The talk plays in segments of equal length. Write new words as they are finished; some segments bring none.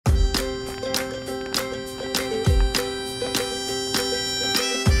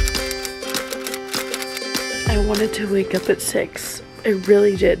wanted to wake up at 6. I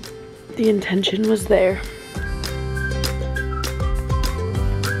really did. The intention was there.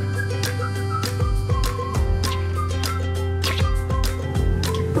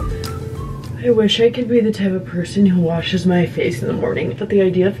 I wish I could be the type of person who washes my face in the morning, but the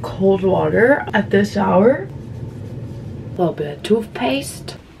idea of cold water at this hour, a little bit of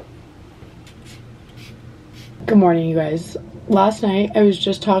toothpaste. Good morning, you guys. Last night I was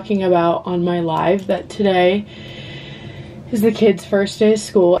just talking about on my live that today is the kids' first day of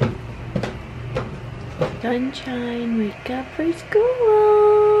school. Sunshine, wake up for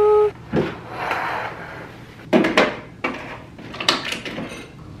school.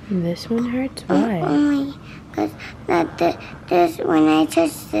 This one hurts? Why? Only because this when I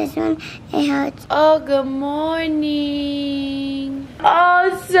touch this one, it hurts. Oh, good morning.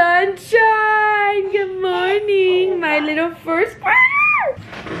 Oh, sunshine. Good morning, my little first partner.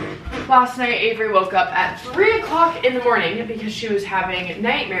 Last night, Avery woke up at 3 o'clock in the morning because she was having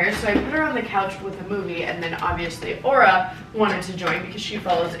nightmares. So I put her on the couch with a movie, and then obviously Aura wanted to join because she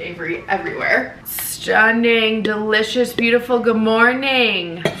follows Avery everywhere. Stunning, delicious, beautiful good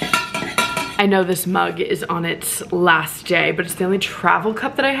morning. I know this mug is on its last day, but it's the only travel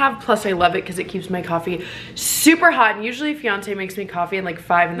cup that I have. Plus I love it because it keeps my coffee super hot. And usually fiance makes me coffee at like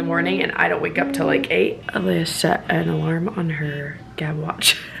 5 in the morning and I don't wake up till like 8. Alea set an alarm on her Gab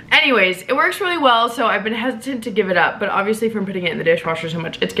watch. Anyways, it works really well, so I've been hesitant to give it up, but obviously from putting it in the dishwasher so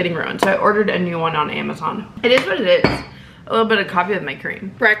much, it's getting ruined. So I ordered a new one on Amazon. It is what it is. A little bit of coffee with my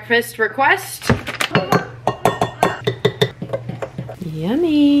cream. Breakfast request.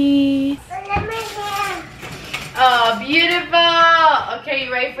 Yummy. Oh, beautiful. Okay,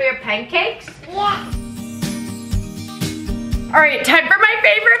 you ready for your pancakes? Yeah. All right, time for my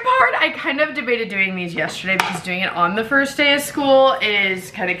favorite part. I kind of debated doing these yesterday because doing it on the first day of school is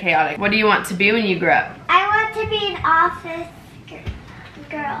kind of chaotic. What do you want to be when you grow up? I want to be an office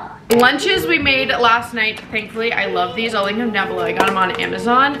girl. Lunches we made last night, thankfully. I love these. I'll link them down below. I got them on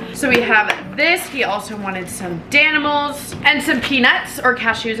Amazon. So we have this. He also wanted some Danimals and some peanuts, or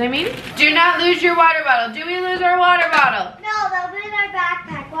cashews, I mean. Do not lose your water bottle. Do we lose our water bottle? No, they'll be in our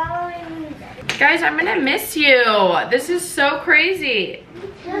backpack. Why will we lose it? Guys, I'm gonna miss you. This is so crazy.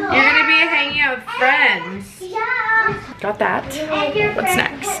 You're gonna be hanging out with friends. Yeah. Got that. And your What's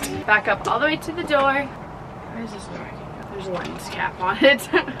friends. next? Back up all the way to the door. Where is this door? There's a lens cap on it.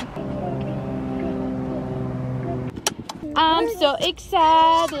 I'm so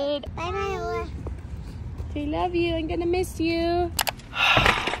excited. Bye, bye, Laura. I love you. I'm gonna miss you.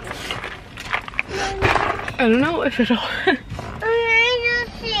 I don't know if it'll.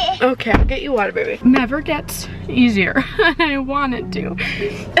 Okay, I'll get you water, baby. Never gets easier. I want it to.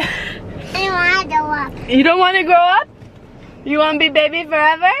 I want to grow up. You don't want to grow up? You want to be baby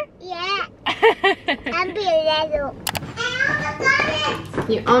forever? Yeah. I'll be little.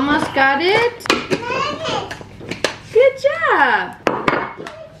 You almost got it? Good job.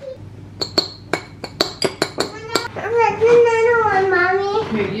 Another one, Mommy.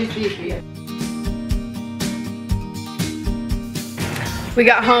 Here, use these for you. We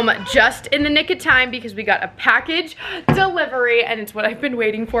got home just in the nick of time because we got a package delivery and it's what I've been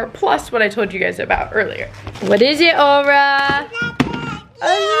waiting for, plus what I told you guys about earlier. What is it, Aura? A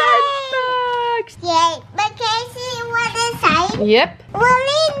lunchbox! Yay, but can I see what inside? Yep.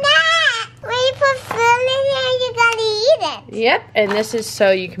 Mommy, not! When you put food in here, you gotta eat it. Yep, and this is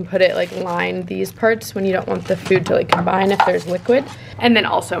so you can put it, like, line these parts when you don't want the food to, like, combine if there's liquid. And then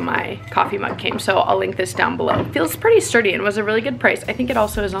also my coffee mug came, so I'll link this down below. Feels pretty sturdy and was a really good price. I think it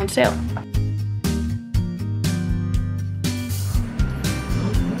also is on sale.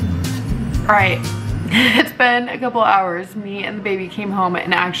 All right, it's been a couple hours. Me and the baby came home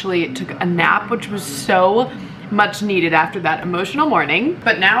and actually took a nap, which was so much needed after that emotional morning.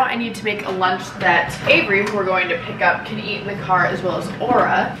 But now I need to make a lunch that Avery, who we're going to pick up, can eat in the car, as well as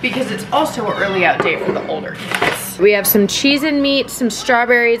Aura, because it's also an early out day for the older kids. We have some cheese and meat, some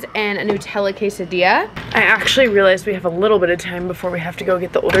strawberries, and a Nutella quesadilla. I actually realized we have a little bit of time before we have to go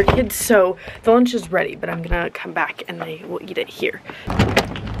get the older kids, so the lunch is ready, but I'm gonna come back and they will eat it here.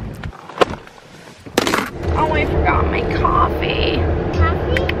 Oh, I forgot my coffee.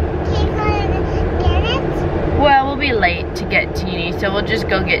 Coffee? Can you go and get it? Well, we'll be late to get Teeny, so we'll just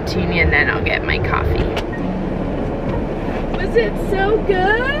go get Teeny and then I'll get my coffee. Was it so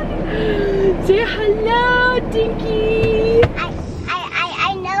good? Say hello, Dinky.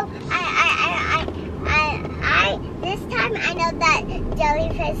 I know. This time I know that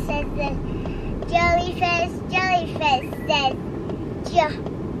jellyfish says this. Jellyfish says, ja.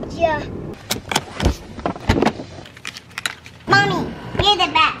 Mommy, you're the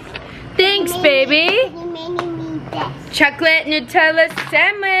best. Thanks, baby. You made me Yes. Chocolate Nutella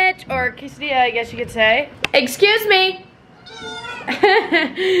sandwich, or quesadilla, I guess you could say. Excuse me.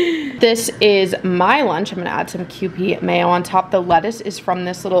 This is my lunch. I'm gonna add some QP mayo on top. The lettuce is from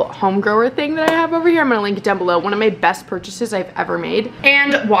this little home grower thing that I have over here. I'm gonna link it down below. One of my best purchases I've ever made.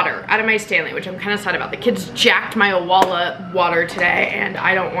 And water out of my Stanley, which I'm kind of sad about. The kids jacked my Owala water today, and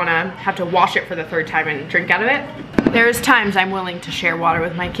I don't wanna have to wash it for the 3rd time and drink out of it. There's times I'm willing to share water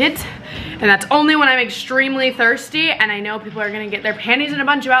with my kids, and that's only when I'm extremely thirsty, and I know people are gonna get their panties in a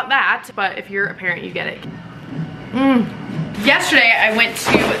bunch about that, but if you're a parent, you get it. Yesterday, I went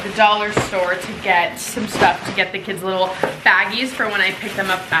to the dollar store to get some stuff to get the kids little baggies for when I pick them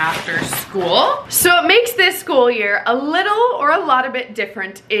up after school. So it makes this school year a little or a lot of bit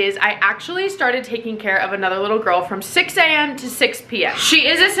different is I actually started taking care of another little girl from 6 a.m. to 6 p.m. She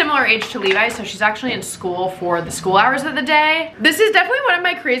is a similar age to Levi, so she's actually in school for the school hours of the day. This is definitely one of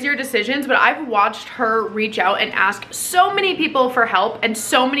my crazier decisions, but I've watched her reach out and ask so many people for help, and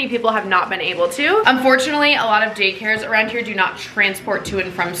so many people have not been able to. Unfortunately, a lot of daycares around here do not transport to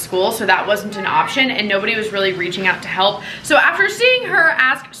and from school, so that wasn't an option, and nobody was really reaching out to help. So after seeing her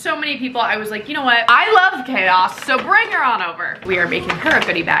ask so many people, I was like, you know what? I love chaos, so bring her on over. We are making her a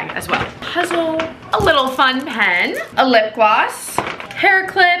goodie bag as well. Puzzle, a little fun pen, a lip gloss, hair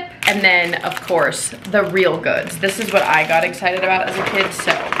clip, and then, of course, the real goods. This is what I got excited about as a kid,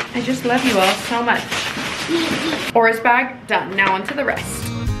 so I just love you all so much. Aura's bag, done. Now on to the rest.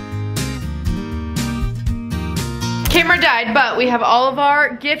 Camera died, but we have all of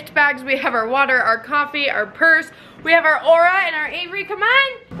our gift bags. We have our water, our coffee, our purse. We have our Aura and our Avery. Come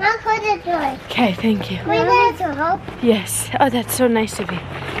on. I'll hold the door. Okay, thank you. We want to help. Yes. Oh, that's so nice of you.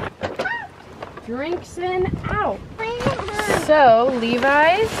 Drinks in. Ow. So,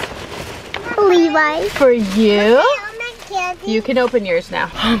 Levi's. For you. You can open yours now.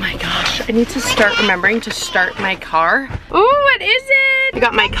 Oh my gosh, I need to start remembering to start my car. Ooh, what is it? I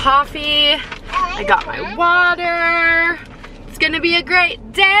got my coffee. I got my water. It's gonna be a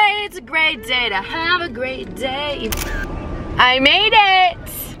great day. It's a great day to have a great day. I made it.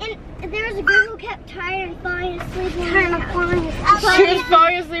 And there was a girl who kept tired and falling asleep. She was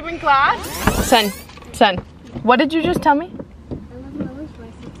falling asleep in class? Son, what did you just tell me?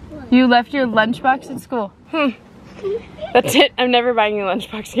 You left your lunchbox at school. That's it. I'm never buying you a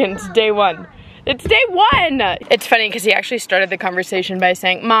lunchbox again. It's day one. It's day one. It's funny because he actually started the conversation by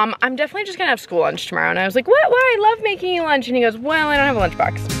saying, Mom, I'm definitely just gonna have school lunch tomorrow. And I was like, what? Why? I love making you lunch. And he goes, well, I don't have a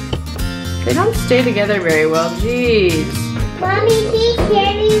lunchbox. They don't stay together very well. Jeez. Mommy, he's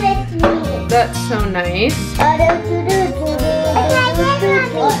sharing with me. That's so nice.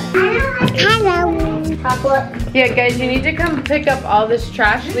 Hello. Yeah, guys, you need to come pick up all this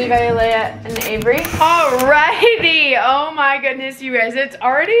trash. Levi, Leia, and Avery. Alrighty. Oh my goodness, you guys. It's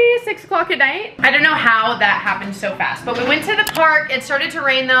already 6 o'clock at night. I don't know how that happened so fast, but we went to the park. It started to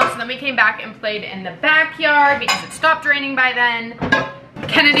rain though, so then we came back and played in the backyard because it stopped raining by then.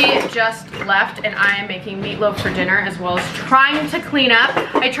 Kennedy just left and I am making meatloaf for dinner as well as trying to clean up.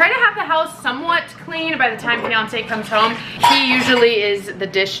 I try to have the house somewhat clean by the time fiance comes home. He usually is the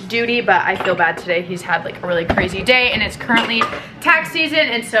dish duty, but I feel bad today. He's had like a really crazy day and it's currently tax season,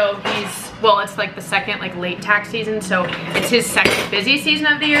 and so well, it's like the second like late tax season, so it's his second busy season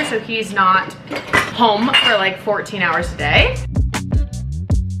of the year, so he's not home for like 14 hours a day.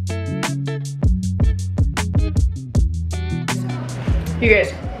 You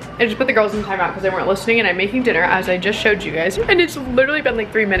guys, I just put the girls in timeout because they weren't listening, and I'm making dinner as I just showed you guys, and it's literally been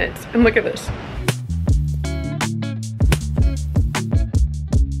like 3 minutes, and look at this.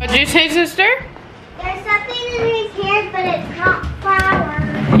 What'd you say, sister? There's something in his hand, but it's not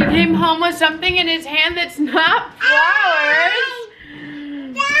flowers. He came home with something in his hand that's not flowers.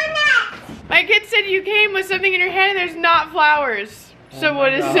 Donuts. My kid said you came with something in your hand and there's not flowers. So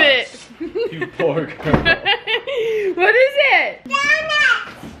what is it? You poor girl. What is it?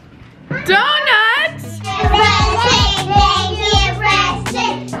 Donuts. Donuts?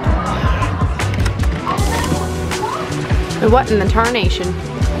 What in the tarnation?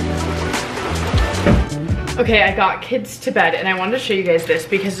 Okay, I got kids to bed and I wanted to show you guys this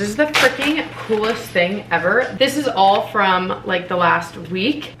because this is the freaking coolest thing ever. This is all from like the last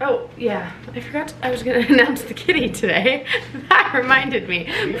week. Oh yeah, I forgot I was gonna announce the kitty today. That reminded me.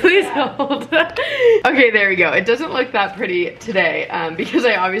 Please hold. Okay, there we go. It doesn't look that pretty today because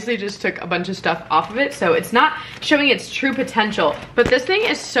I obviously just took a bunch of stuff off of it, so it's not showing its true potential. But this thing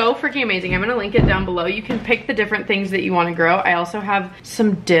is so freaking amazing. I'm gonna link it down below. You can pick the different things that you want to grow. I also have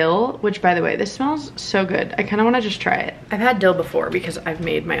some dill, which by the way, this smells so good. I kind of want to just try it. I've had dill before because I've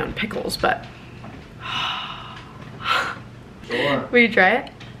made my own pickles, but Sure. will you try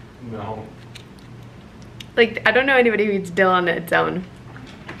it? No. Like, I don't know anybody who eats dill on its own.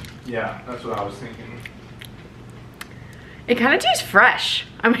 Yeah, that's what I was thinking. It kind of tastes fresh.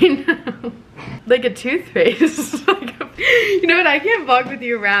 I mean, like a toothpaste. You know what? I can't vlog with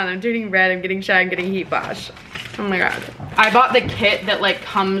you around. I'm turning red. I'm getting shy. I'm getting heat flash. Oh my god. I bought the kit that like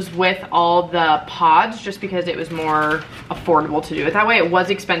comes with all the pods just because it was more affordable to do it that way. It was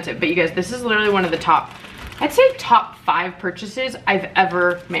expensive, but you guys, this is literally one of the top, I'd say top 5 purchases I've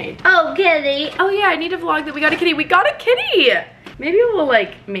ever made. Oh, kitty. Oh yeah, I need to vlog that we got a kitty. We got a kitty. Maybe we'll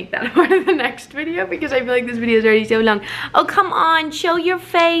like make that part of the next video because I feel like this video is already so long. Oh, come on, show your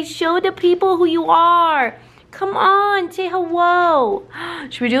face. Show the people who you are. Come on, say hello.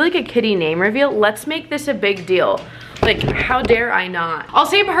 Should we do like a kitty name reveal? Let's make this a big deal. Like, how dare I not? I'll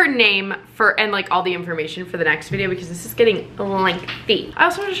save her name for, and like all the information for the next video because this is getting lengthy. I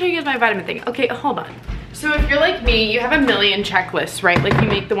also want to show you guys my vitamin thing. Okay, hold on. So if you're like me, you have a million checklists, right? Like you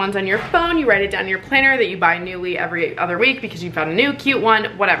make the ones on your phone, you write it down in your planner that you buy newly every other week because you found a new cute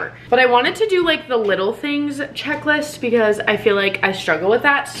one, whatever. But I wanted to do like the little things checklist because I feel like I struggle with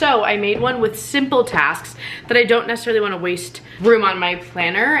that. So I made one with simple tasks that I don't necessarily want to waste room on my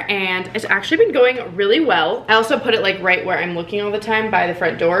planner, and it's actually been going really well. I also put it like right where I'm looking all the time by the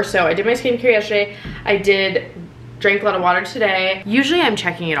front door. So I did my skincare yesterday. I drank a lot of water today. Usually I'm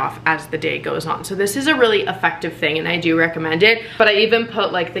checking it off as the day goes on. So this is a really effective thing and I do recommend it. But I even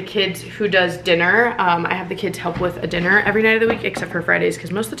put like the kids who does dinner. I have the kids help with a dinner every night of the week except for Fridays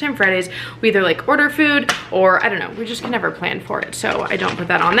because most of the time Fridays we either like order food or I don't know, we just can never plan for it. So I don't put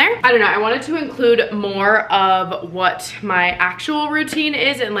that on there. I don't know, I wanted to include more of what my actual routine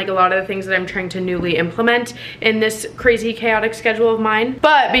is and like a lot of the things that I'm trying to newly implement in this crazy chaotic schedule of mine.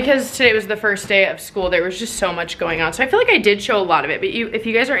 But because today was the first day of school, there was just so much going on. So I feel like I did show a lot of it, but if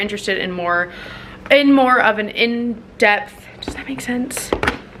you guys are interested in more of an in-depth, does that make sense?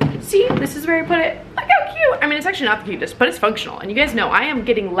 See, this is where I put it. Look how cute. I mean, it's actually not the cutest, but it's functional. And you guys know I am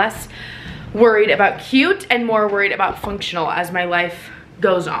getting less worried about cute and more worried about functional as my life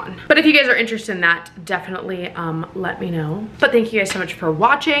goes on. But if you guys are interested in that, definitely let me know. But thank you guys so much for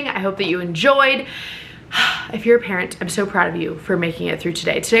watching. I hope that you enjoyed. If you're a parent, I'm so proud of you for making it through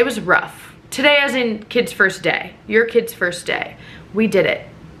today. Today was rough. Today as in kid's first day, your kid's first day. We did it.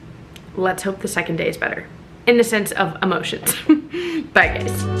 Let's hope the second day is better in the sense of emotions. Bye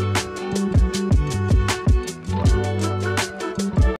guys.